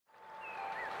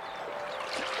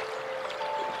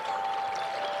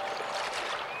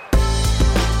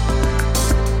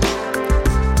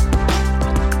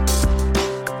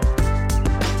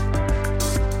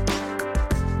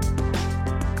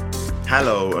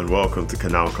Hello and welcome to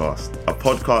Canalcast, a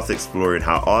podcast exploring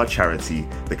how our charity,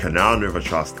 the Canal and River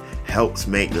Trust, helps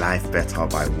make life better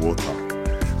by water.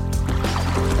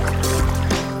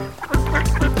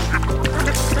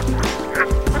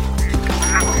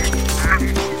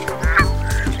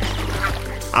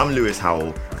 I'm Lewis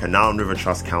Howell, Canal and River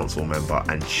Trust Council member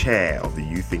and chair of the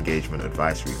Youth Engagement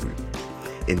Advisory Group.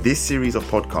 In this series of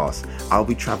podcasts, I'll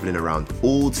be travelling around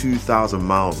all 2,000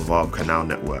 miles of our canal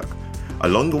network.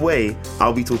 Along the way,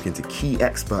 I'll be talking to key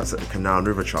experts at the Canal and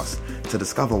River Trust to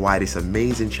discover why this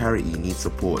amazing charity needs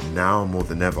support now more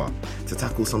than ever to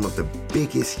tackle some of the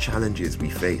biggest challenges we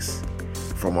face.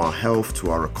 From our health to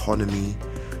our economy,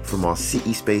 from our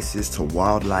city spaces to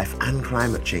wildlife and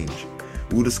climate change,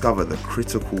 we'll discover the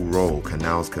critical role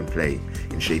canals can play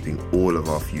in shaping all of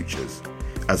our futures,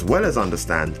 as well as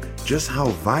understand just how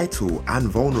vital and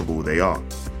vulnerable they are.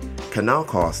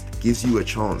 Canalcast gives you a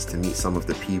chance to meet some of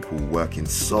the people working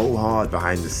so hard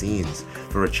behind the scenes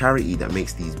for a charity that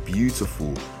makes these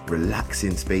beautiful,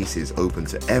 relaxing spaces open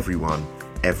to everyone,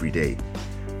 every day.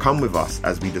 Come with us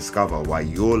as we discover why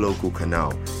your local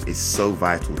canal is so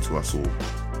vital to us all.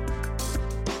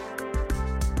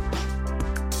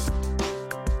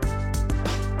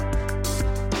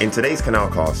 In today's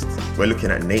Canalcast, we're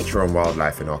looking at nature and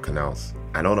wildlife in our canals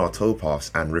and on our towpaths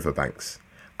and riverbanks.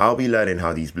 I'll be learning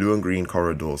how these blue and green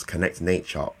corridors connect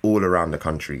nature all around the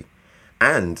country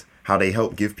and how they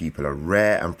help give people a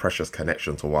rare and precious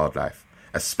connection to wildlife,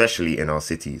 especially in our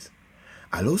cities.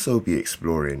 I'll also be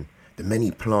exploring the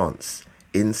many plants,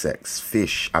 insects,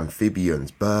 fish, amphibians,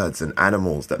 birds and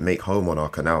animals that make home on our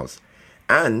canals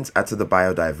and add to the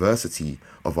biodiversity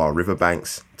of our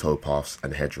riverbanks, towpaths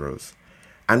and hedgerows.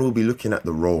 And we'll be looking at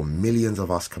the role millions of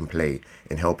us can play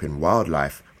in helping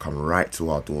wildlife come right to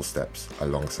our doorsteps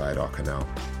alongside our canal.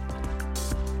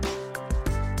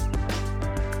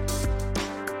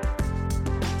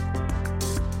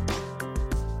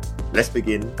 Let's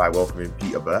begin by welcoming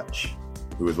Peter Birch,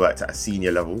 who has worked at a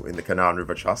senior level in the Canal and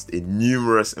River Trust in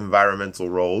numerous environmental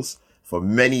roles for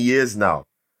many years now.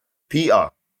 Peter,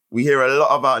 we hear a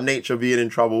lot about nature being in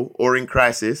trouble or in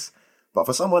crisis, but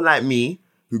for someone like me,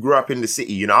 who grew up in the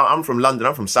city, you know, I'm from London,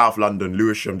 I'm from South London,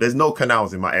 Lewisham. There's no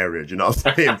canals in my area, do you know what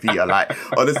I'm saying, Peter? Like,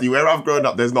 honestly, where I've grown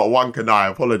up, there's not one canal. I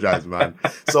apologise, man.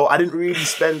 So I didn't really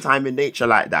spend time in nature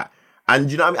like that. And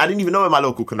you know what I mean? I didn't even know where my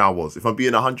local canal was, if I'm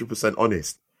being 100%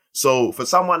 honest. So for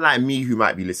someone like me who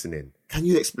might be listening, can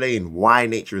you explain why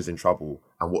nature is in trouble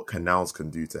and what canals can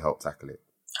do to help tackle it?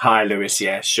 Hi, Lewis.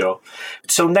 Yeah, sure.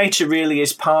 So nature really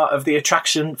is part of the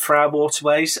attraction for our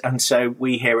waterways. And so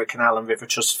we here at Canal and River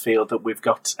Trust feel that we've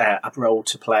got a role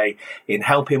to play in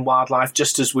helping wildlife,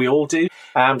 just as we all do.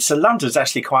 So London's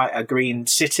actually quite a green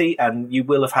city and you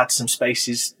will have had some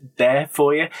spaces there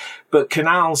for you. But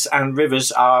canals and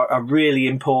rivers are a really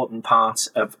important part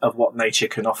of what nature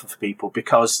can offer for people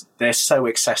because they're so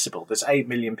accessible. There's 8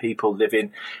 million people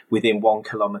living within 1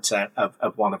 kilometre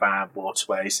of one of our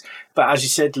waterways. But as you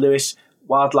said, Lewis,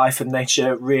 wildlife and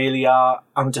nature really are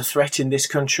under threat in this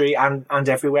country and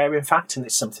everywhere, in fact, and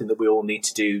it's something that we all need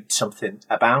to do something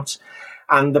about.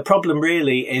 And the problem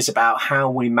really is about how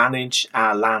we manage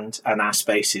our land and our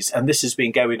spaces. And this has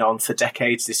been going on for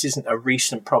decades. This isn't a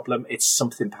recent problem. It's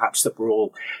something perhaps that we're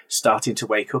all starting to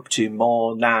wake up to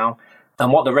more now.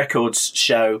 And what the records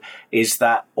show is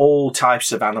that all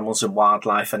types of animals and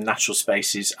wildlife and natural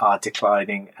spaces are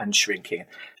declining and shrinking.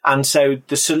 And so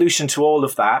the solution to all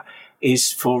of that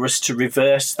is for us to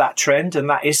reverse that trend. And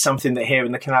that is something that here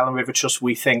in the Canal and River Trust,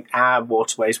 we think our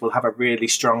waterways will have a really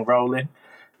strong role in.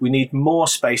 We need more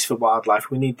space for wildlife.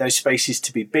 We need those spaces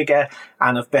to be bigger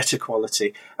and of better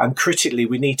quality. And critically,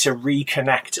 we need to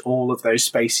reconnect all of those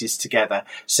spaces together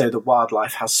so that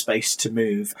wildlife has space to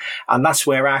move. And that's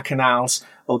where our canals,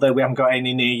 although we haven't got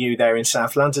any near you there in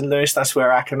South London, Lewis, that's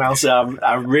where our canals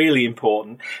are really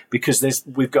important because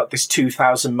we've got this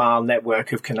 2,000 mile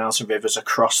network of canals and rivers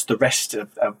across the rest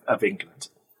of England.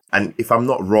 And if I'm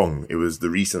not wrong, it was the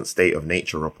recent State of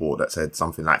Nature report that said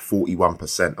something like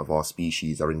 41% of our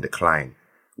species are in decline,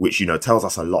 which, you know, tells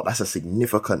us a lot. That's a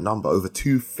significant number, over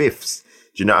 2/5.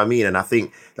 Do you know what I mean? And I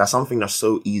think that's something that's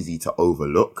so easy to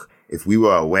overlook. If we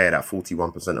were aware that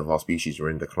 41% of our species were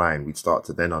in decline, we'd start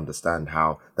to then understand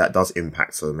how that does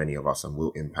impact so many of us and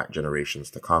will impact generations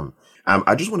to come.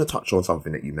 I just want to touch on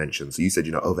something that you mentioned. So you said,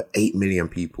 you know, over 8 million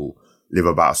people live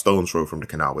about a stone's throw from the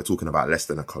canal. We're talking about less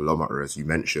than a kilometre, as you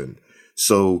mentioned.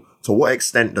 So to what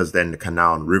extent does then the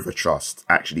Canal and River Trust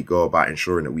actually go about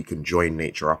ensuring that we can join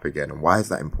nature up again? And why is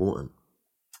that important?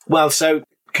 Well, so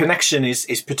connection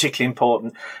is particularly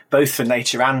important, both for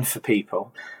nature and for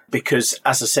people. Because,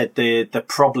 as I said, the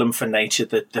problem for nature,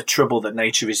 the trouble that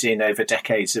nature is in over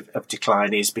decades of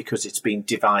decline is because it's been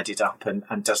divided up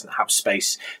and doesn't have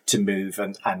space to move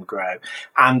and grow.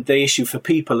 And the issue for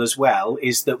people as well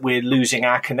is that we're losing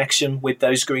our connection with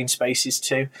those green spaces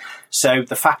too. So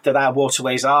the fact that our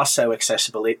waterways are so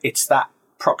accessible, it's that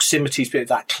proximity,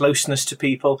 that closeness to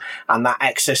people and that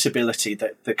accessibility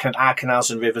that our canals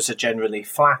and rivers are generally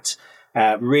flat.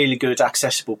 Really good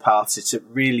accessible paths. It's a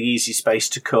really easy space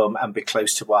to come and be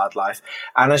close to wildlife.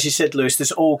 And as you said, Lewis,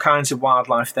 there's all kinds of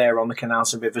wildlife there on the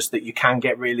canals and rivers that you can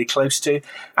get really close to.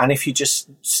 And if you just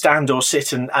stand or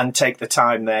sit and take the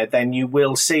time there, then you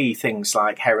will see things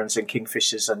like herons and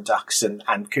kingfishers and ducks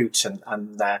and coots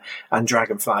and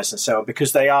dragonflies and so on,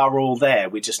 because they are all there.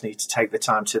 We just need to take the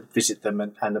time to visit them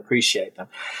and appreciate them,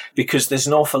 because there's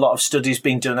an awful lot of studies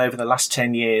being done over the last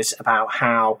 10 years about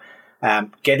how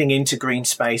getting into green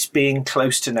space, being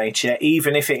close to nature,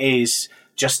 even if it is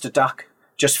just a duck,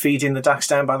 just feeding the ducks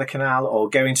down by the canal or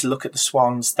going to look at the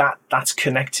swans, that's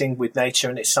connecting with nature,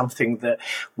 and it's something that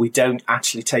we don't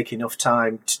actually take enough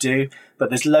time to do.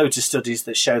 But there's loads of studies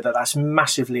that show that that's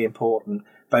massively important,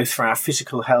 both for our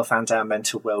physical health and our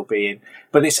mental well-being.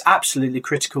 But it's absolutely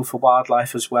critical for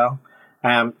wildlife as well.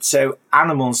 So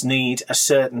animals need a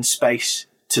certain space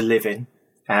to live in.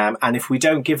 And if we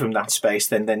don't give them that space,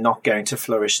 then they're not going to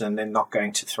flourish and they're not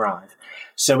going to thrive.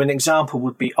 So an example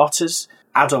would be otters.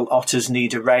 Adult otters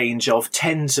need a range of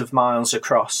tens of miles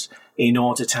across in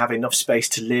order to have enough space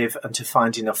to live and to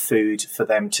find enough food for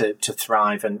them to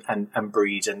thrive and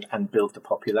breed and build the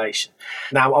population.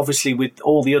 Now, obviously, with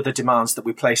all the other demands that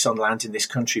we place on land in this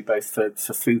country, both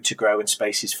for food to grow and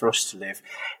spaces for us to live,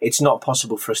 it's not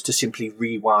possible for us to simply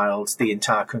rewild the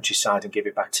entire countryside and give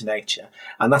it back to nature.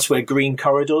 And that's where green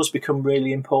corridors become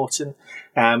really important,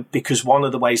 because one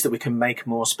of the ways that we can make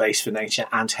more space for nature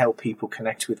and help people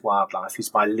connect with wildlife is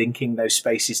by linking those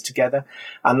spaces together.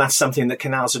 And that's something that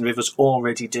canals and rivers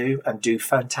already do and do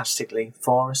fantastically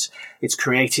for us. It's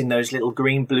creating those little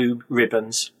green-blue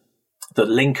ribbons that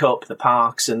link up the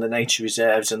parks and the nature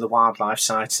reserves and the wildlife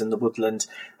sites and the woodland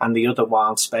and the other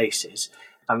wild spaces.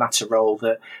 And that's a role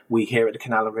that we here at the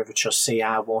Canal and River Trust see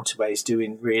our waterways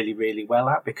doing really, really well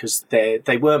at, because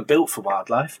they weren't built for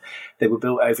wildlife. They were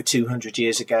built over 200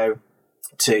 years ago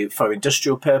for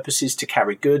industrial purposes, to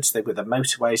carry goods. They were the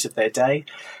motorways of their day.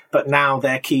 But now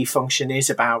their key function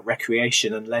is about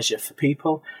recreation and leisure for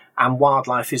people. And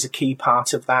wildlife is a key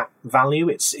part of that value.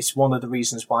 It's one of the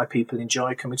reasons why people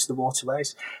enjoy coming to the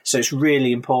waterways. So it's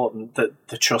really important that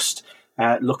the Trust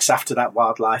looks after that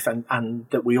wildlife and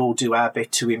that we all do our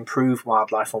bit to improve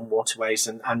wildlife on waterways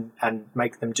and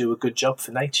make them do a good job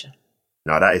for nature.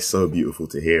 Now, that is so beautiful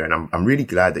to hear. And I'm really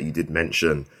glad that you did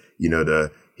mention,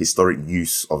 the historic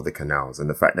use of the canals and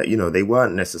the fact that, they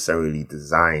weren't necessarily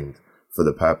designed for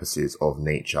the purposes of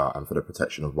nature and for the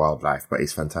protection of wildlife. But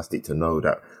it's fantastic to know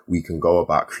that we can go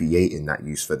about creating that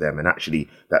use for them, and actually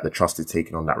that the Trust is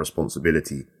taking on that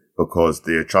responsibility, because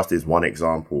the Trust is one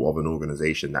example of an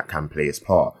organization that can play its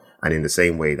part. And in the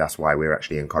same way, that's why we're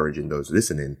actually encouraging those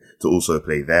listening to also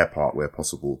play their part where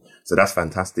possible. So that's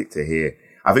fantastic to hear.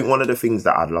 I think one of the things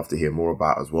that I'd love to hear more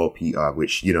about as well, Peter,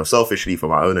 which, selfishly for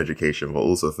my own education, but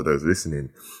also for those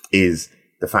listening, is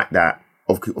the fact that,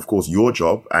 of course, your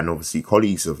job and obviously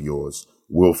colleagues of yours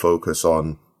will focus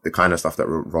on the kind of stuff that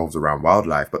revolves around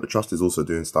wildlife, but the Trust is also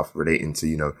doing stuff relating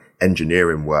to,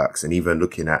 engineering works, and even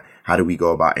looking at how do we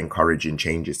go about encouraging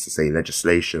changes to, say,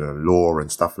 legislation and law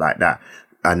and stuff like that.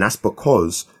 And that's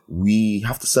because we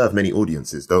have to serve many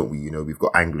audiences, don't we? We've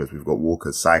got anglers, we've got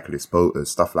walkers, cyclists,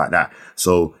 boaters, stuff like that.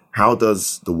 So how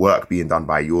does the work being done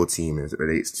by your team as it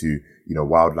relates to,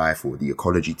 wildlife, or the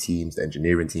ecology teams, the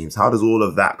engineering teams, how does all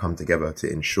of that come together to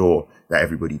ensure that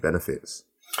everybody benefits?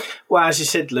 Well, as you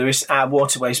said, Lewis, our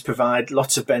waterways provide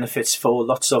lots of benefits for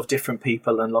lots of different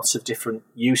people and lots of different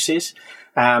uses.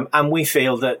 And we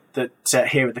feel that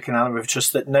here at the Canal and River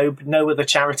Trust that no other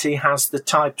charity has the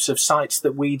types of sites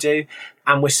that we do.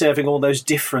 And we're serving all those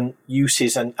different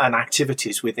uses and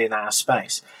activities within our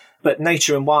space. But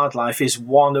nature and wildlife is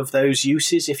one of those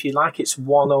uses, if you like. It's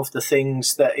one of the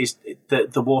things that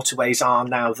the waterways are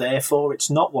now there for.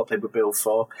 It's not what they were built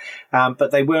for,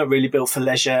 but they weren't really built for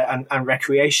leisure and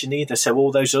recreation either. So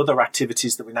all those other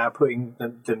activities that we're now putting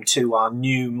them to are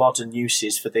new modern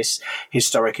uses for this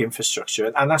historic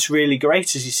infrastructure. And that's really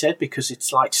great, as you said, because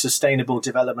it's like sustainable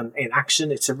development in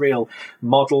action. It's a real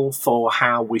model for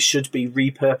how we should be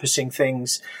repurposing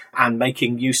things and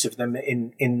making use of them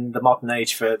in the modern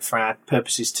age for for our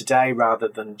purposes today rather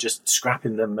than just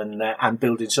scrapping them and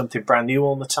building something brand new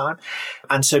all the time.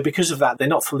 And so because of that, they're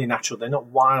not fully natural. They're not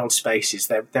wild spaces.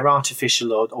 They're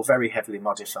artificial or very heavily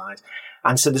modified.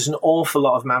 And so there's an awful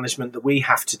lot of management that we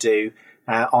have to do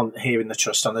on here in the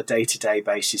Trust on a day-to-day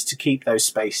basis to keep those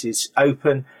spaces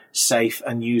open, safe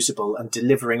and usable and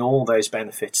delivering all those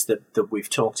benefits that we've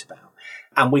talked about.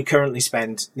 And we currently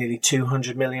spend nearly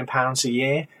 £200 million a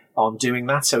year on doing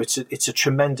that. So it's a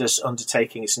tremendous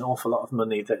undertaking. It's an awful lot of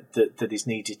money that is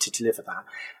needed to deliver that.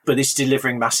 But it's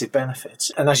delivering massive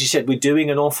benefits. And as you said, we're doing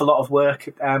an awful lot of work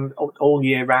all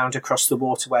year round across the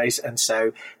waterways. And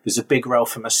so there's a big role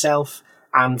for myself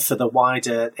and for the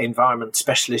wider environment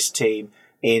specialist team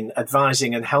in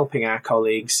advising and helping our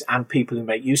colleagues and people who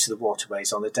make use of the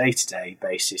waterways on a day-to-day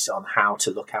basis on how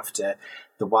to look after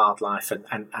the wildlife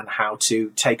and how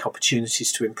to take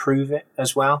opportunities to improve it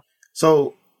as well.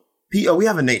 So, Peter, we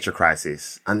have a nature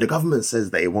crisis and the government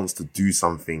says that it wants to do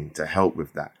something to help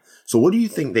with that. So what do you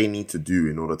think they need to do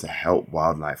in order to help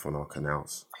wildlife on our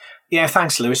canals? Yeah,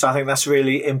 thanks, Lewis. I think that's a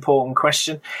really important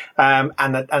question. And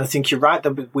I think you're right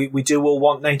that we do all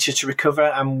want nature to recover,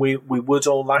 and we would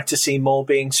all like to see more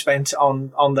being spent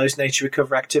on those nature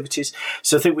recovery activities.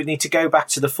 So I think we need to go back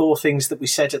to the 4 things that we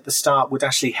said at the start would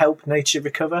actually help nature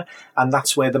recover, and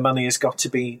that's where the money has got to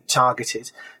be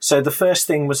targeted. So the first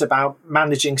thing was about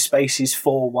managing spaces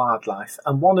for wildlife.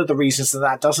 And one of the reasons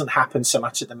that doesn't happen so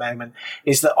much at the moment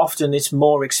is that often it's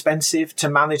more expensive to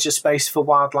manage a space for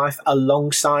wildlife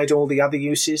alongside all the other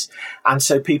uses, and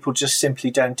so people just simply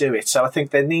don't do it. So I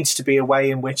think there needs to be a way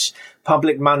in which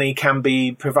public money can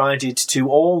be provided to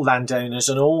all landowners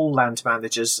and all land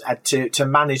managers to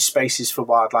manage spaces for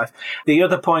wildlife. The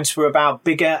other points were about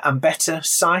bigger and better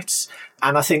sites.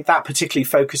 And I think that particularly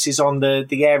focuses on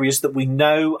the areas that we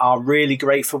know are really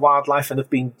great for wildlife and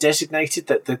have been designated,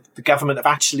 that the government have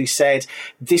actually said,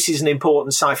 this is an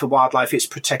important site for wildlife, it's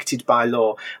protected by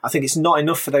law. I think it's not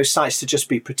enough for those sites to just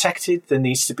be protected. There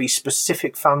needs to be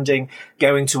specific funding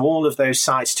going to all of those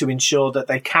sites to ensure that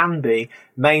they can be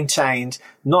maintained,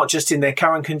 not just in their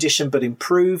current condition, but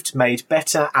improved, made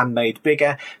better and made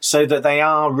bigger, so that they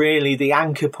are really the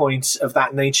anchor points of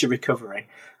that nature recovery.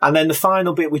 And then the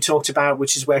final bit we talked about,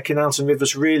 which is where canals and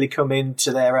rivers really come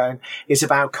into their own, is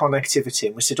about connectivity.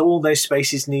 And we said all those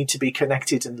spaces need to be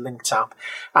connected and linked up.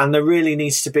 And there really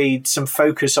needs to be some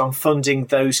focus on funding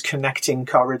those connecting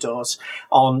corridors,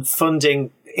 on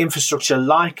funding infrastructure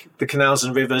like the canals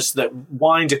and rivers that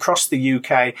wind across the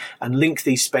UK and link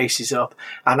these spaces up,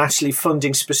 and actually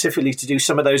funding specifically to do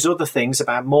some of those other things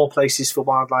about more places for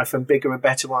wildlife and bigger and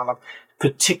better wildlife,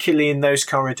 particularly in those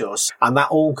corridors. And that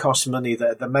all costs money that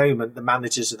at the moment the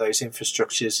managers of those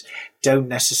infrastructures don't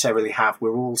necessarily have.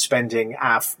 We're all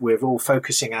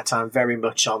focusing our time very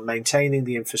much on maintaining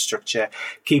the infrastructure,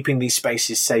 keeping these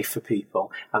spaces safe for people,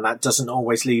 and that doesn't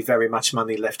always leave very much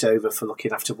money left over for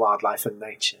looking after wildlife and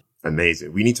nature.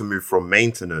 Amazing. We need to move from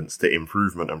maintenance to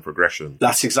improvement and progression.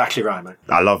 That's exactly right, mate.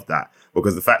 I love that,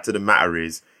 because the fact of the matter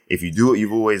is, if you do what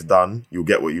you've always done, you'll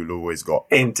get what you've always got.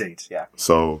 Indeed, yeah.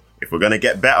 So if we're going to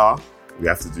get better, we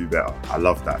have to do better. I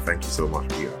love that. Thank you so much,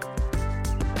 Peter.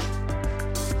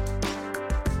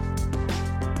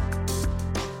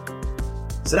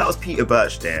 So that was Peter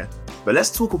Birch there. But let's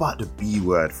talk about the B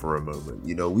word for a moment.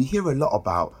 You know, we hear a lot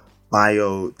about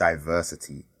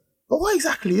biodiversity. But what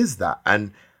exactly is that?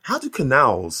 And how do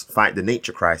canals fight the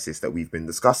nature crisis that we've been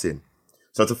discussing?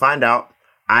 So to find out,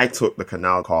 I took the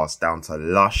canal cast down to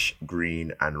lush,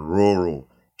 green and rural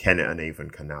Kennet and Avon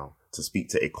Canal to speak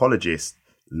to ecologist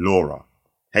Laura.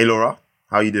 Hey Laura,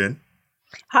 how are you doing?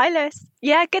 Hi Lewis.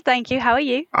 Yeah, good, thank you. How are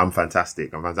you? I'm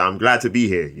fantastic. I'm glad to be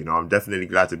here. You know, I'm definitely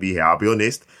glad to be here. I'll be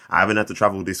honest, I haven't had to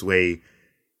travel this way,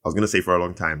 I was going to say for a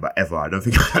long time, but ever. I don't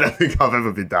think I've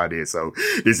ever been down here. So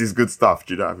this is good stuff.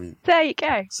 Do you know what I mean? There you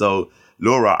go. So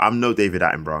Laura, I'm no David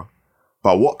Attenborough,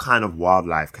 but what kind of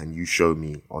wildlife can you show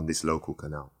me on this local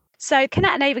canal? So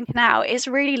Kennet and Avon Canal is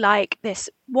really like this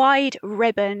wide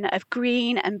ribbon of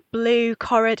green and blue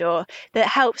corridor that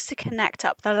helps to connect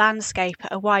up the landscape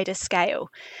at a wider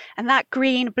scale. And that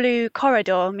green-blue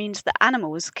corridor means that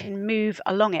animals can move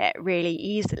along it really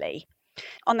easily.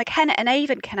 On the Kennet and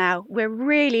Avon Canal, we're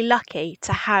really lucky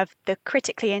to have the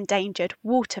critically endangered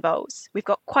water voles. We've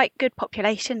got quite good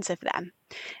populations of them.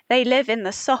 They live in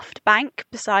the soft bank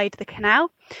beside the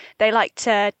canal. They like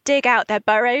to dig out their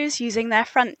burrows using their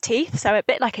front teeth, so a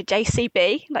bit like a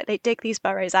JCB, like they dig these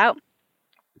burrows out.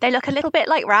 They look a little bit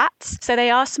like rats, so they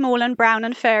are small and brown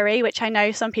and furry, which I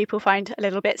know some people find a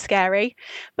little bit scary,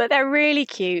 but they're really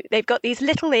cute. They've got these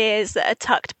little ears that are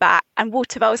tucked back, and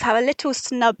water voles have a little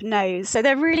snub nose, so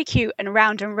they're really cute and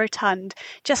round and rotund,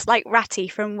 just like Ratty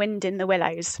from Wind in the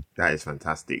Willows. That is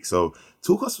fantastic. So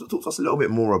talk to us a little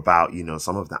bit more about,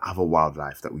 some of the other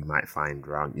wildlife that we might find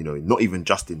around, not even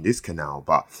just in this canal,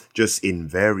 but just in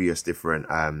various different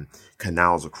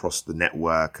canals across the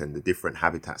network and the different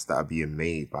habitats that are being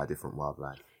made by different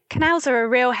wildlife. Canals are a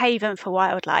real haven for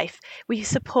wildlife. We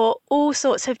support all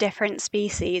sorts of different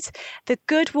species. The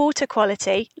good water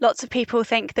quality, lots of people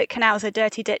think that canals are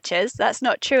dirty ditches. That's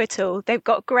not true at all. They've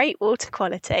got great water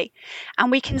quality. And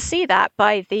we can see that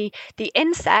by the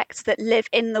insects that live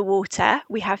in the water.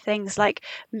 We have things like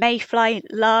mayfly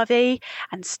larvae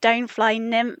and stonefly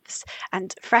nymphs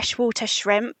and freshwater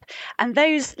shrimp. And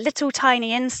those little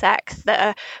tiny insects that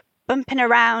are bumping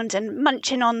around and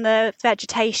munching on the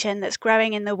vegetation that's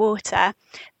growing in the water,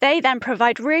 they then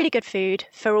provide really good food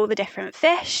for all the different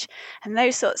fish and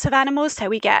those sorts of animals. So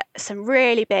we get some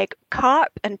really big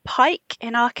carp and pike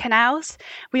in our canals.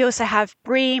 We also have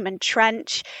bream and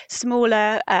trench,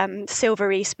 smaller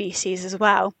silvery species as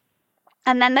well.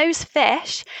 And then those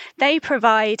fish, they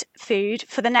provide food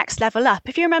for the next level up.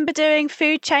 If you remember doing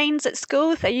food chains at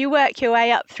school, so you work your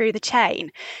way up through the chain.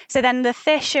 So then the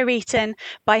fish are eaten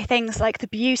by things like the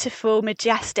beautiful,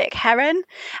 majestic heron,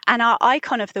 and our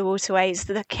icon of the waterways,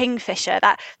 the kingfisher,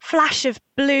 that flash of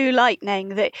blue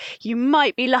lightning that you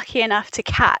might be lucky enough to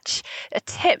catch. A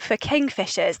tip for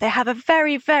kingfishers, they have a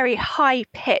very, very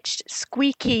high-pitched,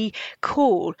 squeaky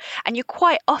call, and you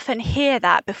quite often hear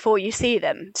that before you see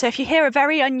them. So if you hear a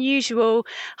very unusual,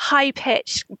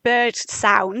 high-pitched bird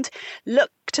sound, look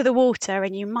to the water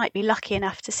and you might be lucky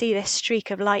enough to see this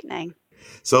streak of lightning.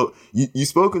 So you've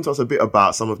spoken to us a bit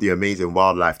about some of the amazing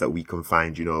wildlife that we can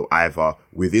find, either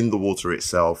within the water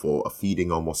itself or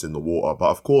feeding on what's in the water. But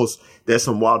of course, there's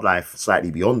some wildlife slightly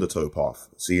beyond the towpath.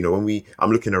 So,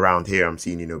 I'm looking around here, I'm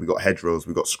seeing, we got hedgerows,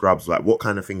 we got scrubs. Like, what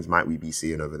kind of things might we be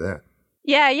seeing over there?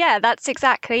 Yeah, that's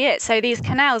exactly it. So these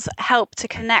canals help to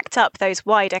connect up those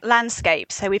wider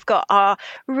landscapes. So we've got our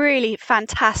really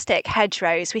fantastic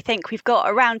hedgerows. We think we've got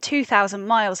around 2,000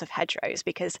 miles of hedgerows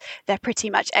because they're pretty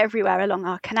much everywhere along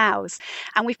our canals.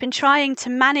 And we've been trying to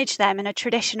manage them in a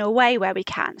traditional way where we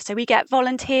can. So we get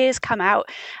volunteers come out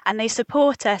and they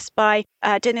support us by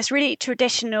doing this really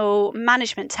traditional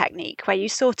management technique where you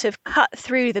sort of cut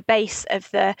through the base of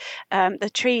the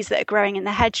trees that are growing in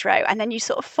the hedgerow, and then you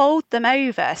sort of fold them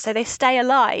over so they stay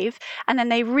alive, and then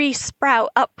they re-sprout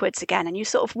upwards again, and you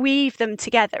sort of weave them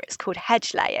together. It's called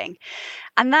hedge laying.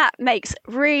 And that makes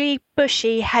really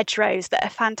bushy hedgerows that are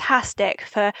fantastic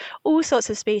for all sorts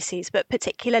of species, but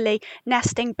particularly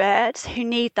nesting birds who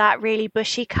need that really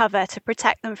bushy cover to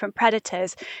protect them from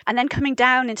predators. And then coming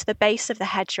down into the base of the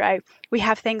hedgerow, we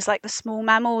have things like the small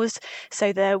mammals,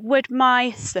 so the wood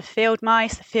mice, the field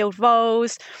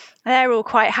voles. They're all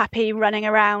quite happy running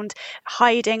around,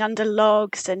 hiding under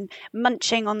logs and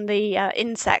munching on the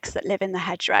insects that live in the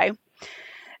hedgerow.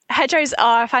 Hedgerows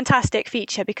are a fantastic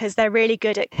feature because they're really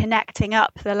good at connecting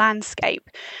up the landscape.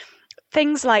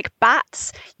 Things like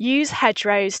bats use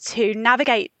hedgerows to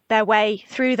navigate their way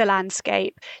through the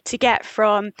landscape to get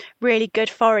from really good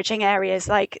foraging areas.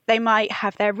 Like they might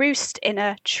have their roost in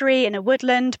a tree in a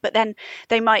woodland, but then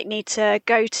they might need to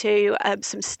go to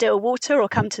some still water or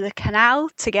come to the canal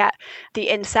to get the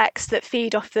insects that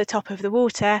feed off the top of the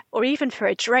water, or even for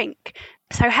a drink.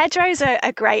 So hedgerows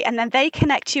are great, and then they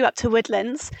connect you up to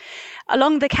woodlands.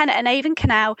 Along the Kennet and Avon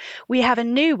Canal, we have a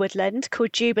new woodland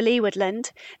called Jubilee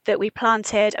Woodland that we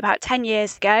planted about 10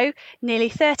 years ago, nearly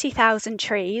 30,000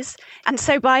 trees. And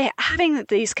so by having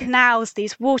these canals,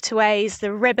 these waterways,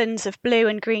 the ribbons of blue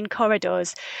and green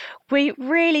corridors, we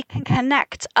really can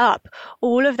connect up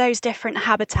all of those different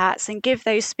habitats and give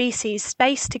those species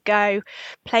space to go,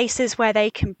 places where they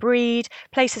can breed,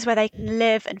 places where they can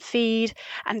live and feed.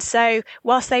 And so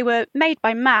whilst they were made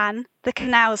by man, the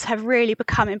canals have really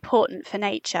become important for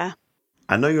nature.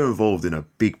 I know you're involved in a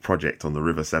big project on the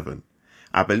River Severn.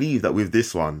 I believe that with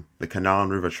this one, the Canal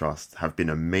and River Trust have been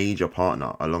a major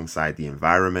partner alongside the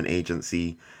Environment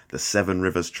Agency, the Severn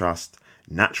Rivers Trust,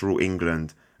 Natural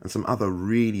England, and some other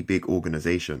really big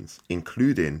organisations,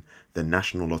 including the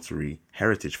National Lottery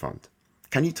Heritage Fund.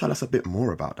 Can you tell us a bit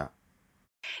more about that?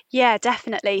 Yeah,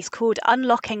 definitely. It's called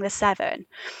Unlocking the Severn.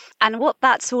 And what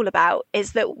that's all about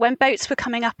is that when boats were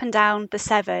coming up and down the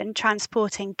Severn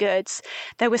transporting goods,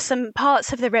 there were some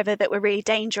parts of the river that were really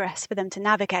dangerous for them to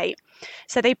navigate.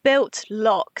 So they built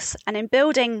locks, and in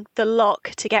building the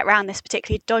lock to get around this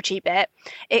particularly dodgy bit,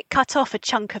 it cut off a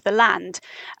chunk of the land.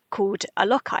 called a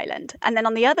lock island. And then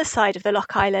on the other side of the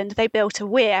lock island, they built a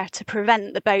weir to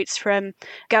prevent the boats from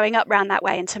going up round that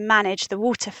way and to manage the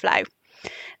water flow.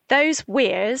 Those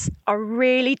weirs are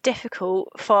really difficult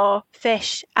for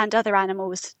fish and other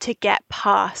animals to get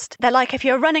past. They're like if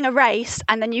you're running a race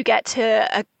and then you get to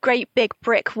a great big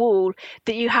brick wall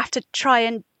that you have to try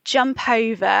and jump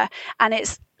over, and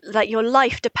it's like your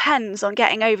life depends on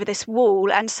getting over this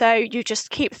wall, and so you just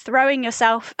keep throwing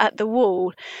yourself at the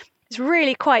wall. It's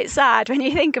really quite sad when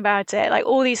you think about it. Like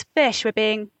all these fish were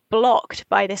being blocked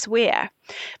by this weir.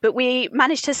 But we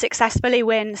managed to successfully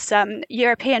win some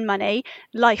European money,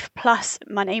 Life Plus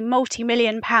money,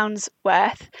 multi-million pounds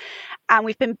worth. And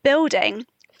we've been building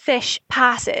fish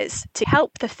passes to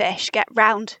help the fish get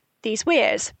round these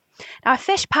weirs. Now, a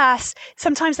fish pass,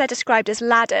 sometimes they're described as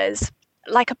ladders,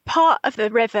 like a part of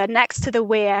the river next to the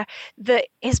weir that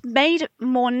is made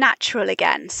more natural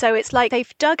again. So it's like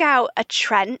they've dug out a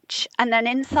trench, and then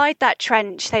inside that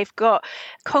trench they've got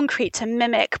concrete to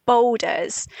mimic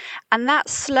boulders, and that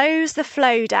slows the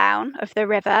flow down of the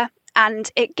river,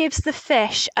 and it gives the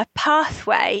fish a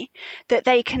pathway that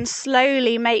they can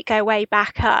slowly make their way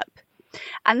back up.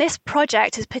 And this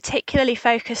project is particularly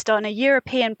focused on a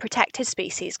European protected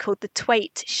species called the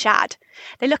Thwaite shad.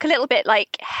 They look a little bit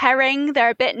like herring.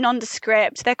 They're a bit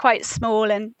nondescript. They're quite small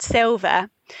and silver.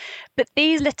 But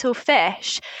these little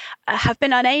fish have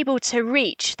been unable to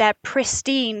reach their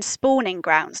pristine spawning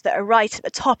grounds that are right at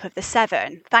the top of the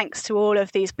Severn, thanks to all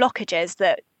of these blockages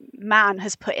that man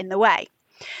has put in the way.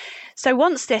 So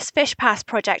once this fish pass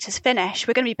project is finished,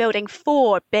 we're going to be building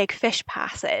 4 big fish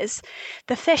passes.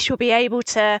 The fish will be able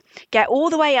to get all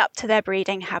the way up to their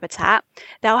breeding habitat.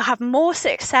 They'll have more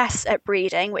success at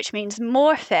breeding, which means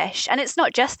more fish. And it's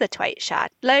not just the Thwaite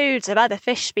shad. Loads of other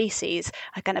fish species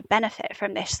are going to benefit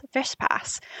from this fish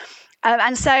pass.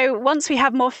 And so once we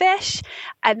have more fish,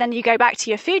 and then you go back to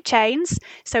your food chains.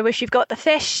 So if you've got the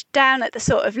fish down at the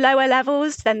sort of lower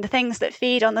levels, then the things that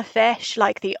feed on the fish,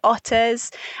 like the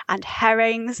otters and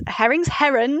herons,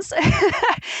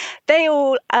 they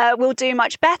all will do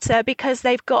much better because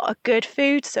they've got a good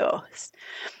food source.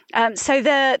 So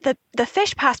the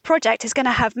Fish Pass project is going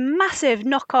to have massive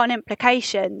knock-on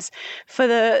implications for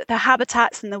the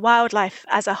habitats and the wildlife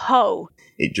as a whole.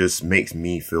 It just makes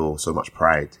me feel so much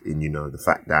pride in, the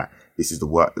fact that this is the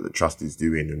work that the Trust is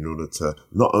doing in order to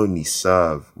not only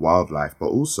serve wildlife, but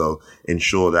also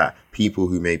ensure that people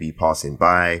who may be passing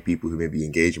by, people who may be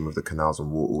engaging with the canals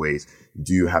and waterways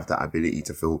do have that ability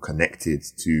to feel connected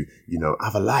to,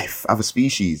 other life, other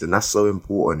species. And that's so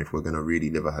important if we're going to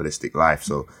really live a holistic life.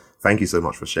 So thank you so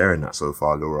much for sharing that so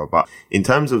far, Laura. But in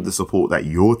terms of the support that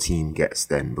your team gets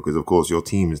then, because of course your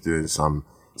team is doing some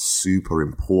super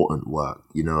important work,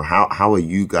 how are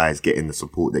you guys getting the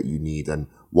support that you need, and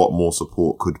what more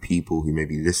support could people who may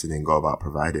be listening go about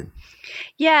providing?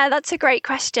 Yeah, that's a great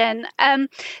question.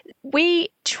 We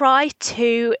try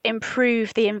to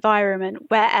improve the environment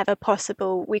wherever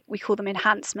possible. We call them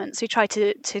enhancements. We try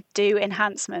to do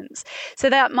enhancements. So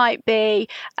that might be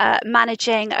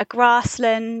managing a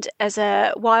grassland as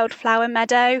a wildflower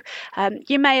meadow.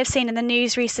 You may have seen in the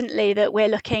news recently that we're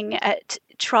looking at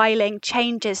trialling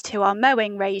changes to our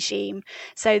mowing regime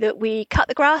so that we cut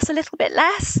the grass a little bit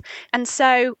less. And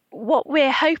so what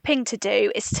we're hoping to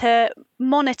do is to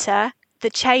monitor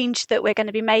the change that we're going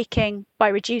to be making by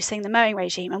reducing the mowing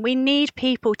regime. And we need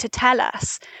people to tell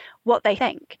us what they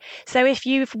think. So if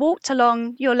you've walked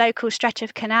along your local stretch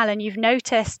of canal and you've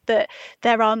noticed that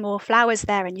there are more flowers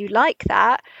there and you like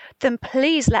that, then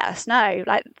please let us know.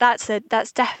 Like that's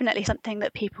definitely something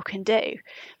that people can do.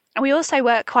 And we also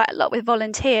work quite a lot with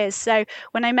volunteers. So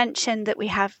when I mentioned that we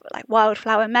have like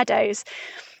wildflower meadows,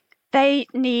 they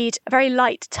need a very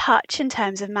light touch in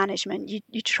terms of management.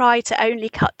 You try to only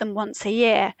cut them once a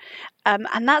year.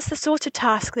 And that's the sort of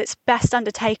task that's best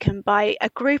undertaken by a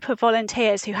group of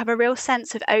volunteers who have a real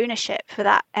sense of ownership for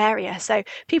that area. So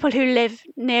people who live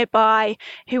nearby,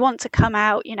 who want to come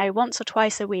out, once or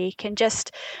twice a week and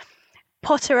just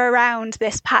potter around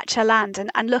this patch of land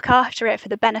and look after it for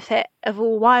the benefit of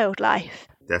all wildlife.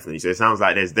 Definitely. So it sounds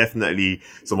like there's definitely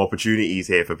some opportunities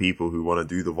here for people who want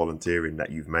to do the volunteering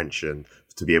that you've mentioned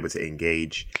to be able to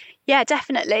engage. Yeah,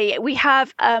 definitely. We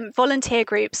have volunteer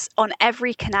groups on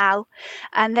every canal,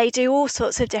 and they do all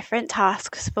sorts of different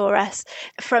tasks for us,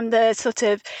 from the sort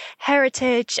of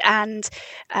heritage and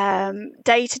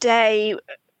day-to-day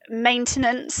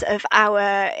maintenance of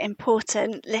our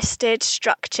important listed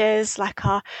structures, like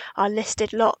our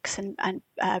listed locks and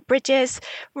bridges,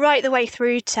 right the way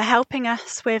through to helping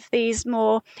us with these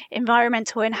more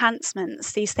environmental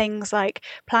enhancements, these things like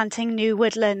planting new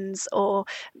woodlands or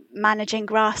managing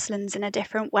grasslands in a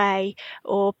different way,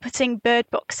 or putting bird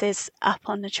boxes up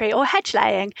on the tree, or hedge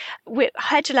laying.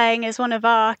 Hedge laying is one of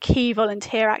our key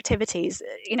volunteer activities.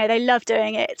 They love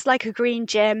doing it. It's like a green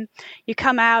gym. You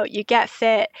come out, you get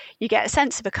fit, you get a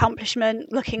sense of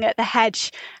accomplishment looking at the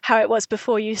hedge, how it was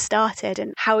before you started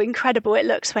and how incredible it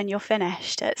looks when you're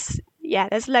finished.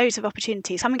 There's loads of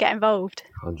opportunities. Come and get involved.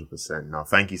 100%. No,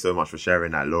 thank you so much for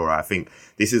sharing that, Laura. I think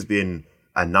this has been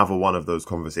another one of those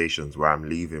conversations where I'm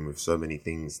leaving with so many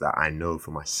things that I know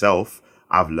for myself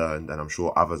I've learned, and I'm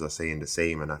sure others are saying the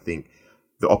same. And I think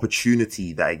the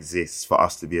opportunity that exists for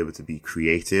us to be able to be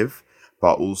creative,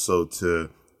 but also to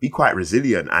be quite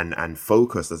resilient and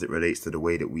focused as it relates to the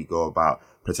way that we go about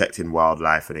protecting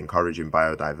wildlife and encouraging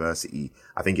biodiversity.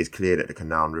 I think it's clear that the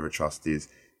Canal and River Trust is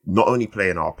not only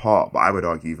playing our part, but I would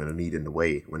argue even leading the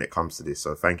way when it comes to this.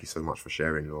 So thank you so much for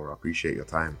sharing, Laura. I appreciate your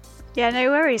time. Yeah, no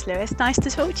worries, Lewis. Nice to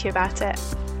talk to you about it.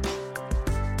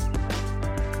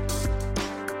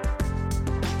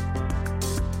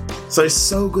 So it's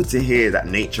so good to hear that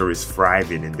nature is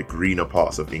thriving in the greener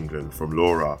parts of England from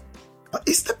Laura. But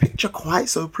is the picture quite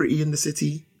so pretty in the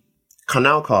city?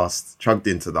 Canalcast chugged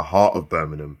into the heart of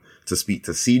Birmingham to speak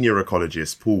to senior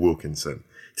ecologist Paul Wilkinson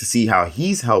to see how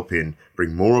he's helping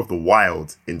bring more of the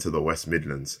wild into the West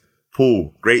Midlands.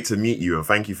 Paul, great to meet you and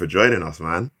thank you for joining us,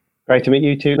 man. Great to meet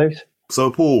you too, Lewis.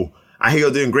 So Paul, I hear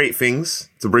you're doing great things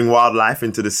to bring wildlife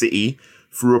into the city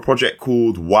through a project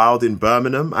called Wild in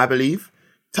Birmingham, I believe.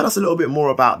 Tell us a little bit more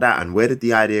about that and where did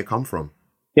the idea come from?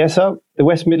 Yeah, so the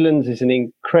West Midlands is an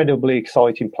incredibly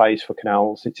exciting place for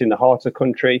canals. It's in the heart of the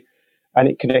country and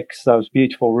it connects those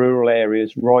beautiful rural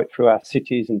areas right through our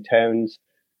cities and towns.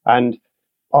 And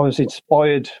I was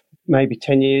inspired maybe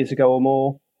 10 years ago or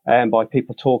more by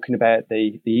people talking about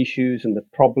the issues and the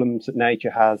problems that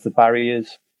nature has, the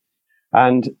barriers.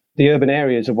 And the urban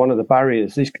areas are one of the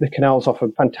barriers. The canals offer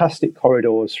fantastic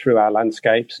corridors through our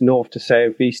landscapes, north to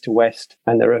south, east to west,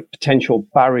 and there are potential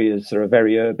barriers that are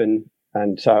very urban.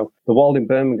 And so the Wild in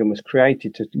Birmingham was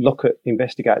created to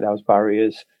investigate those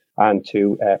barriers and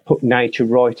to put nature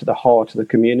right at the heart of the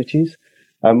communities.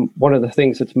 One of the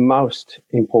things that's most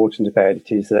important about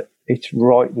it is that it's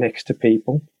right next to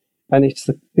people and it's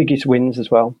the biggest wins as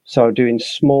well. So doing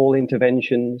small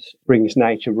interventions brings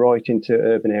nature right into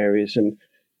urban areas, and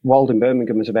Wild in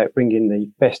Birmingham is about bringing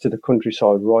the best of the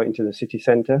countryside right into the city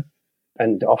centre.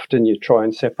 And often you try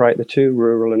and separate the two,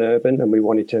 rural and urban, and we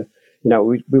wanted to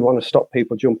we want to stop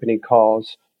people jumping in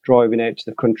cars, driving out to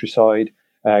the countryside,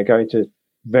 going to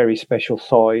very special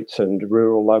sites and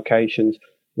rural locations.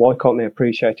 Why can't they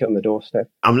appreciate it on the doorstep?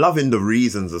 I'm loving the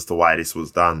reasons as to why this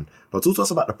was done, but talk to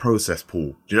us about the process, Paul.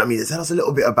 Do you know what I mean? Tell us a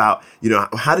little bit about,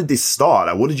 how did this start?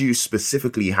 Like, what did you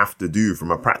specifically have to do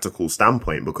from a practical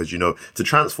standpoint? Because, to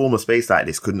transform a space like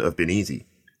this couldn't have been easy.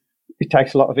 It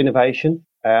takes a lot of innovation.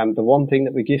 The one thing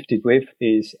that we're gifted with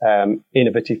is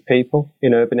innovative people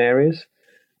in urban areas.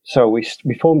 So we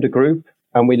formed a group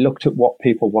and we looked at what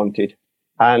people wanted.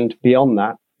 And beyond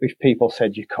that, if people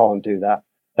said you can't do that,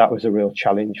 that was a real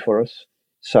challenge for us.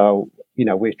 So,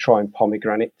 we're trying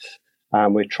pomegranates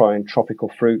and we're trying tropical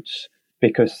fruits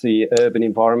because the urban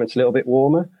environment's a little bit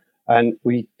warmer. And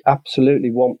we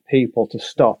absolutely want people to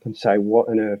stop and say, what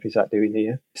on earth is that doing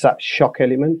here? It's that shock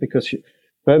element because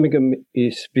Birmingham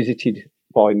is visited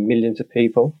by millions of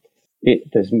people.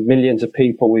 There's millions of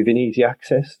people within easy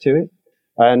access to it.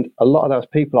 And a lot of those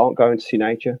people aren't going to see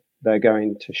nature. They're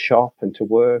going to shop and to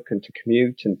work and to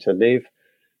commute and to live.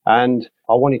 And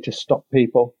I wanted to stop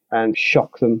people and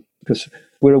shock them because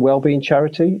we're a wellbeing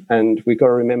charity and we've got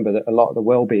to remember that a lot of the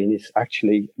wellbeing is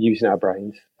actually using our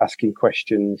brains, asking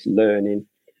questions, learning,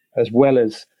 as well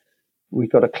as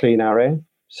we've got to clean our air.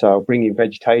 So bringing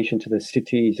vegetation to the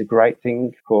city is a great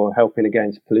thing for helping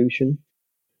against pollution,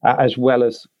 as well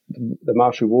as the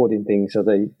most rewarding things are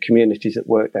the communities that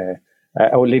work there,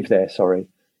 or live there,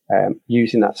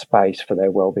 using that space for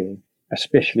their well-being,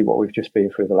 especially what we've just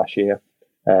been through the last year.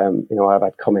 I've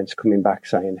had comments coming back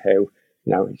saying how,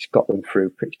 it's got them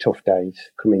through pretty tough days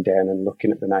coming down and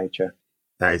looking at the nature.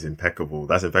 That is impeccable.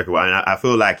 That's impeccable. And I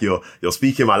feel like you're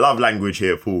speaking my love language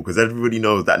here, Paul, because everybody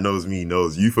knows me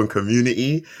knows youth and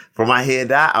community. From I hear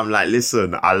that, I'm like,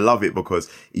 listen, I love it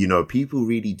because, people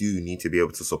really do need to be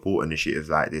able to support initiatives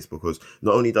like this because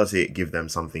not only does it give them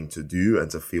something to do and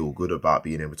to feel good about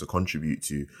being able to contribute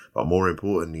to, but more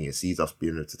importantly, it sees us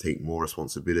being able to take more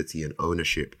responsibility and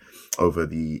ownership over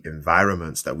the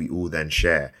environments that we all then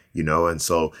share, and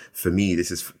so for me,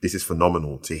 this is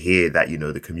phenomenal to hear that,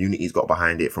 the community's got behind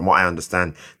behind it. From what I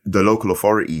understand, the local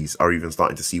authorities are even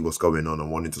starting to see what's going on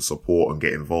and wanting to support and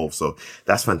get involved. So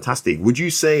that's fantastic. Would you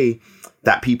say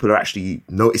that people are actually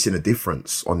noticing a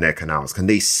difference on their canals? Can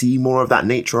they see more of that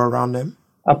nature around them?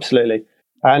 Absolutely.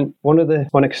 And one of the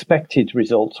unexpected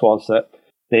results was that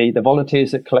the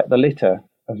volunteers that collect the litter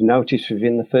have noticed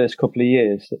within the first couple of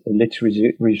years that the litter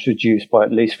is reduced by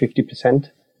at least 50%.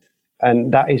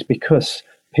 And that is because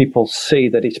people see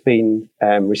that it's been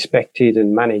respected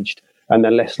and managed, and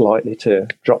they're less likely to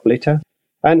drop litter.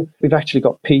 And we've actually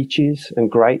got peaches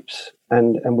and grapes,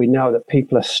 and we know that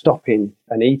people are stopping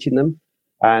and eating them.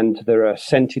 And there are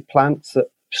scented plants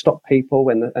that stop people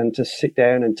and to sit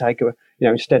down and take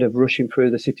instead of rushing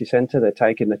through the city centre, they're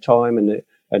taking the time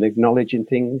and acknowledging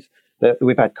things.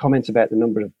 We've had comments about the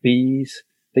number of bees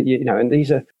that and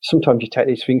these are, sometimes you take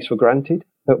these things for granted,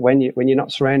 but when you're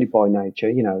not surrounded by nature,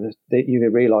 you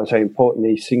realise how important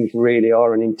these things really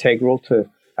are and integral to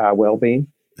our well-being.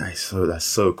 That's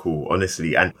so cool,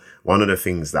 honestly. And one of the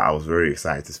things that I was very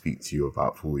excited to speak to you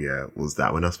about, Paul, was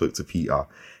that when I spoke to Peter,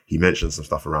 he mentioned some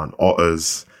stuff around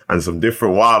otters and some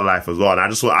different wildlife as well. And I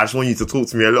just want you to talk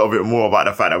to me a little bit more about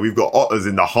the fact that we've got otters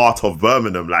in the heart of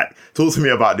Birmingham. Like, talk to me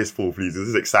about this, Paul, please.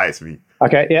 This excites me.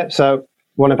 Okay, yeah. So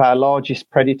one of our largest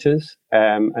predators,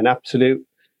 an absolute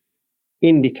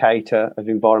indicator of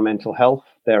environmental health.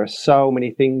 There are so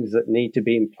many things that need to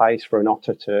be in place for an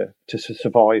otter to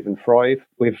survive and thrive.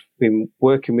 We've been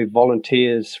working with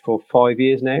volunteers for 5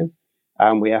 years now,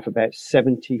 and we have about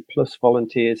 70 plus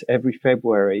volunteers every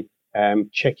February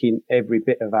checking every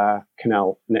bit of our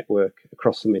canal network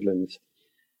across the Midlands.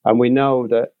 And we know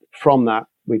that from that,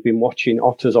 we've been watching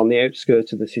otters on the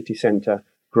outskirts of the city centre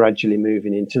gradually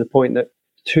moving in, to the point that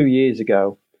 2 years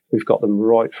ago, we've got them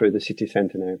right through the city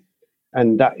centre now.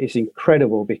 And that is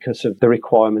incredible because of the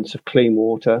requirements of clean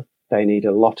water. They need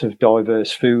a lot of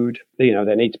diverse food. They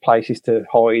need places to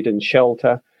hide and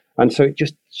shelter. And so it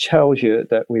just tells you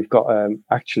that we've got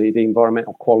actually the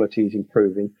environmental quality is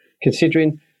improving.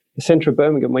 Considering the centre of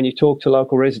Birmingham, when you talk to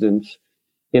local residents,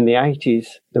 in the 80s,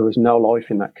 there was no life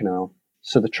in that canal.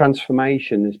 So the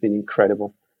transformation has been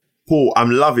incredible. Paul,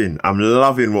 I'm loving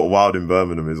what Wild in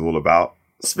Birmingham is all about.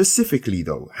 Specifically,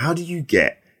 though, how do you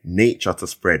get nature to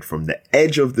spread from the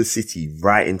edge of the city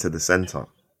right into the centre?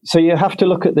 So you have to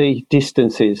look at the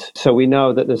distances. So we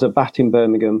know that there's a bat in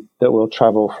Birmingham that will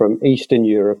travel from Eastern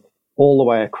Europe all the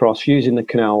way across using the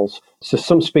canals. So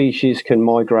some species can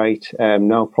migrate,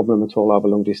 no problem at all, over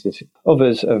long distances.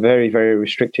 Others are very, very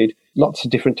restricted. Lots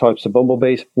of different types of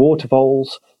bumblebees. Water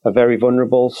voles are very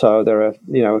vulnerable. So there are,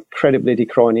 incredibly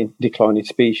declining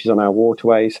species on our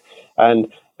waterways.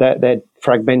 And they're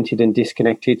fragmented and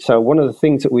disconnected. So one of the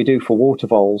things that we do for water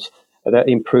voles that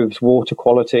improves water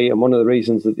quality, and one of the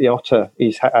reasons that the otter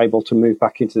is able to move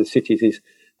back into the cities, is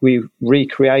we're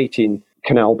recreating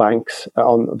canal banks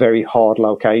on very hard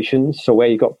locations. So where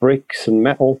you've got bricks and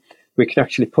metal, we can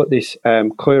actually put this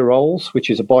coir rolls,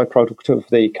 which is a byproduct of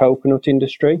the coconut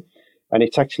industry, and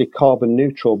it's actually carbon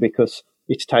neutral because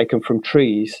it's taken from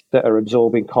trees that are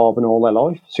absorbing carbon all their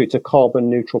life. So it's a carbon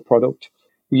neutral product.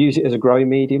 We use it as a growing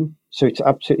medium, so it's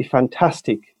absolutely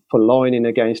fantastic for lining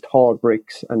against hard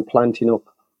bricks and planting up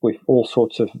with all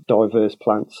sorts of diverse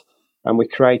plants. And we're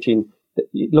creating,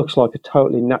 it looks like a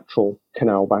totally natural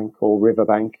canal bank or river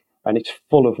bank, and it's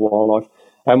full of wildlife.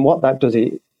 And what that does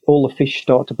is all the fish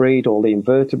start to breed, all the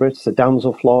invertebrates, the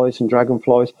damselflies and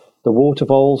dragonflies, the water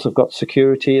voles have got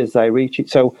security as they reach it.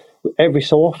 So every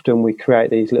so often we create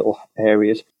these little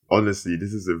areas. Honestly,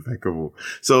 this is impeccable.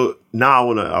 So now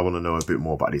I want to know a bit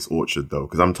more about this orchard, though,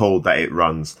 because I'm told that it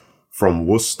runs from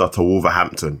Worcester to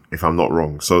Wolverhampton, if I'm not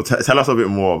wrong. So tell us a bit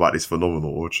more about this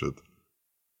phenomenal orchard.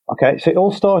 Okay, so it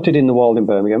all started in the Wild in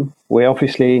Birmingham. We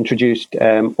obviously introduced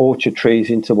orchard trees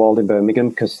into Wild in Birmingham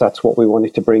because that's what we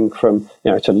wanted to bring from,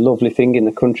 it's a lovely thing in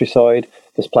the countryside.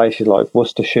 There's places like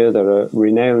Worcestershire that are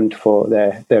renowned for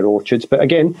their orchards. But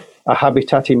again, a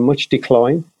habitat in much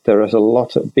decline. There is a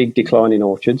lot of big decline in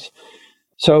orchards.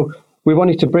 So we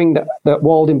wanted to bring that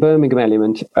Wild in Birmingham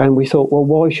element, and we thought, well,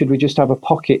 why should we just have a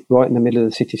pocket right in the middle of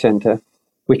the city centre?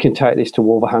 We can take this to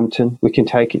Wolverhampton. We can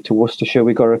take it to Worcestershire.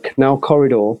 We've got a canal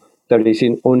corridor that is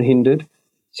unhindered.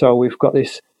 So we've got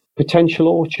this potential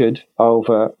orchard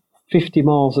over 50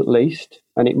 miles at least,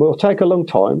 and it will take a long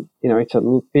time. It's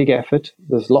a big effort.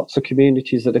 There's lots of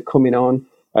communities that are coming on,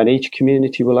 and each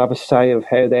community will have a say of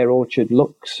how their orchard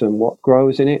looks and what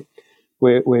grows in it.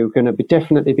 We're going to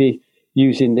definitely be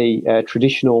using the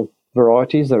traditional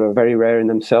varieties that are very rare in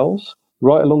themselves.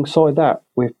 Right alongside that,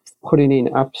 we're putting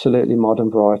in absolutely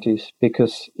modern varieties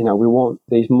because, we want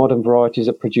these modern varieties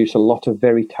that produce a lot of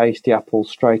very tasty apples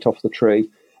straight off the tree.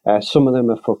 Some of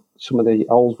the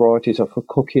old varieties are for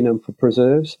cooking and for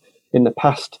preserves. In the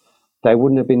past, they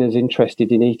wouldn't have been as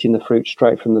interested in eating the fruit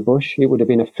straight from the bush. It would have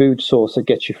been a food source that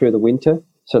gets you through the winter.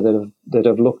 So they'd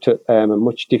have looked at a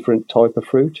much different type of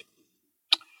fruit.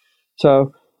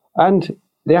 So, and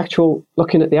the actual,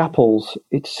 looking at the apples,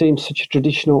 it seems such a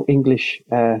traditional English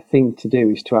thing to do,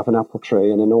 is to have an apple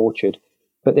tree and an orchard.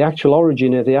 But the actual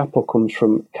origin of the apple comes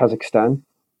from Kazakhstan,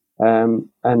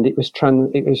 and it was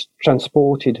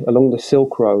transported along the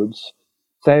Silk Roads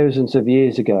thousands of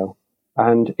years ago.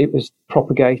 And it was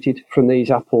propagated from these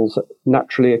apples that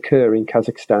naturally occur in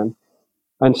Kazakhstan.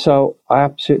 And so I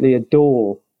absolutely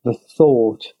adore the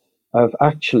thought of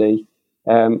actually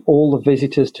all the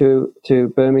visitors to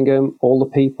Birmingham, all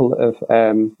the people that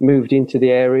have moved into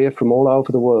the area from all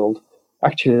over the world.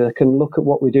 Actually, they can look at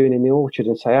what we're doing in the orchard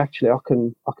and say, actually, I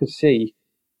can see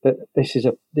that this is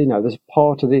there's a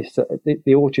part of this, that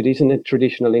the orchard isn't a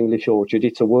traditional English orchard,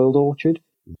 it's a world orchard.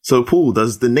 So, Paul,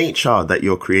 does the nature that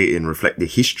you're creating reflect the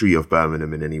history of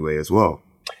Birmingham in any way as well?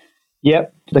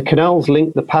 Yep, the canals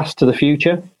link the past to the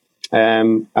future,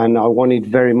 and I wanted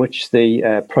very much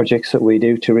the projects that we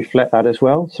do to reflect that as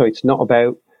well. So it's not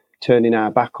about turning our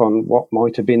back on what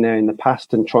might have been there in the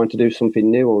past and trying to do something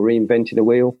new or reinventing the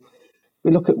wheel.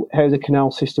 We look at how the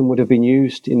canal system would have been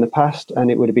used in the past, and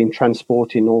it would have been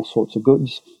transporting all sorts of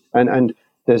goods. And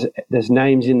there's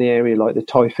names in the area like the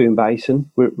Typhoon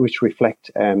Basin, which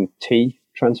reflect tea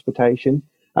transportation,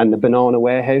 and the banana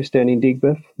warehouse down in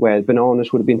Digbeth, where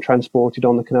bananas would have been transported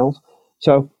on the canals.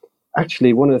 So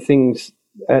actually, one of the things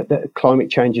that climate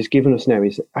change has given us now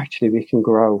is that actually we can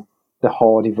grow the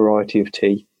hardy variety of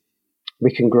tea.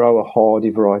 We can grow a hardy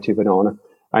variety of banana,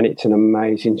 and it's an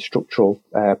amazing structural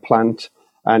plant.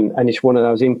 And it's one of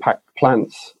those impact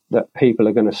plants that people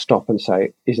are going to stop and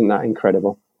say, isn't that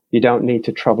incredible? You don't need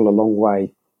to travel a long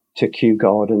way to Kew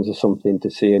Gardens or something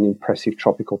to see an impressive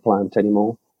tropical plant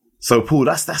anymore. So, Paul,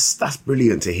 that's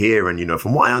brilliant to hear. And,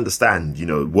 from what I understand,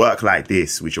 work like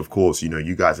this, which, of course,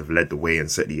 you guys have led the way and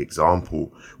set the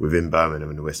example within Birmingham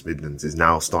and the West Midlands, is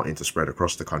now starting to spread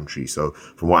across the country. So,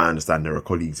 from what I understand, there are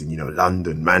colleagues in,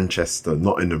 London, Manchester,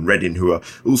 Nottingham, Reading, who are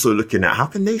also looking at how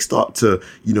can they start to,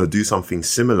 do something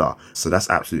similar. So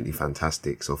that's absolutely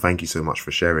fantastic. So thank you so much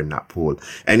for sharing that, Paul.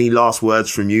 Any last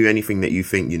words from you? Anything that you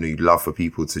think, you'd love for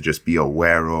people to just be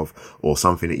aware of, or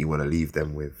something that you want to leave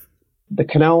them with? The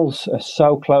canals are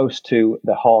so close to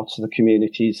the hearts of the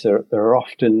communities. They're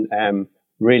often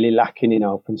really lacking in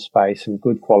open space and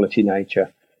good quality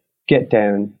nature. Get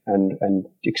down and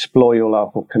explore your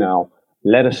local canal.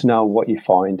 Let us know what you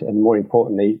find, and more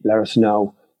importantly, let us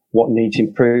know what needs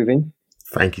improving.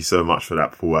 Thank you so much for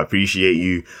that, Paul. I appreciate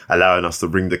you allowing us to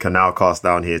bring the Canal Cast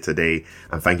down here today,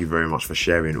 and thank you very much for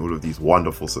sharing all of these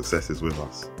wonderful successes with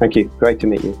us. Thank you. Great to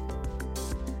meet you.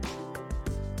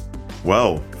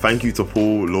 Well, thank you to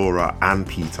Paul, Laura and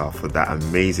Peter for that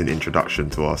amazing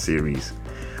introduction to our series.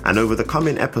 And over the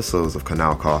coming episodes of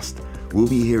Canalcast, we'll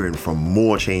be hearing from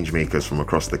more changemakers from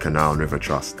across the Canal and River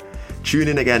Trust. Tune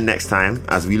in again next time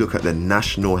as we look at the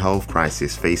national health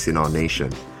crisis facing our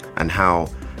nation and how,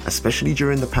 especially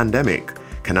during the pandemic,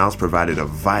 canals provided a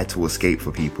vital escape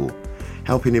for people,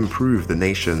 helping improve the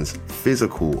nation's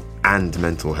physical and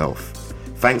mental health.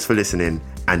 Thanks for listening.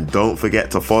 And don't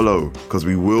forget to follow, because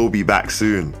we will be back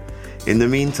soon. In the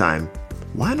meantime,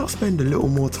 why not spend a little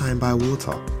more time by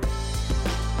water?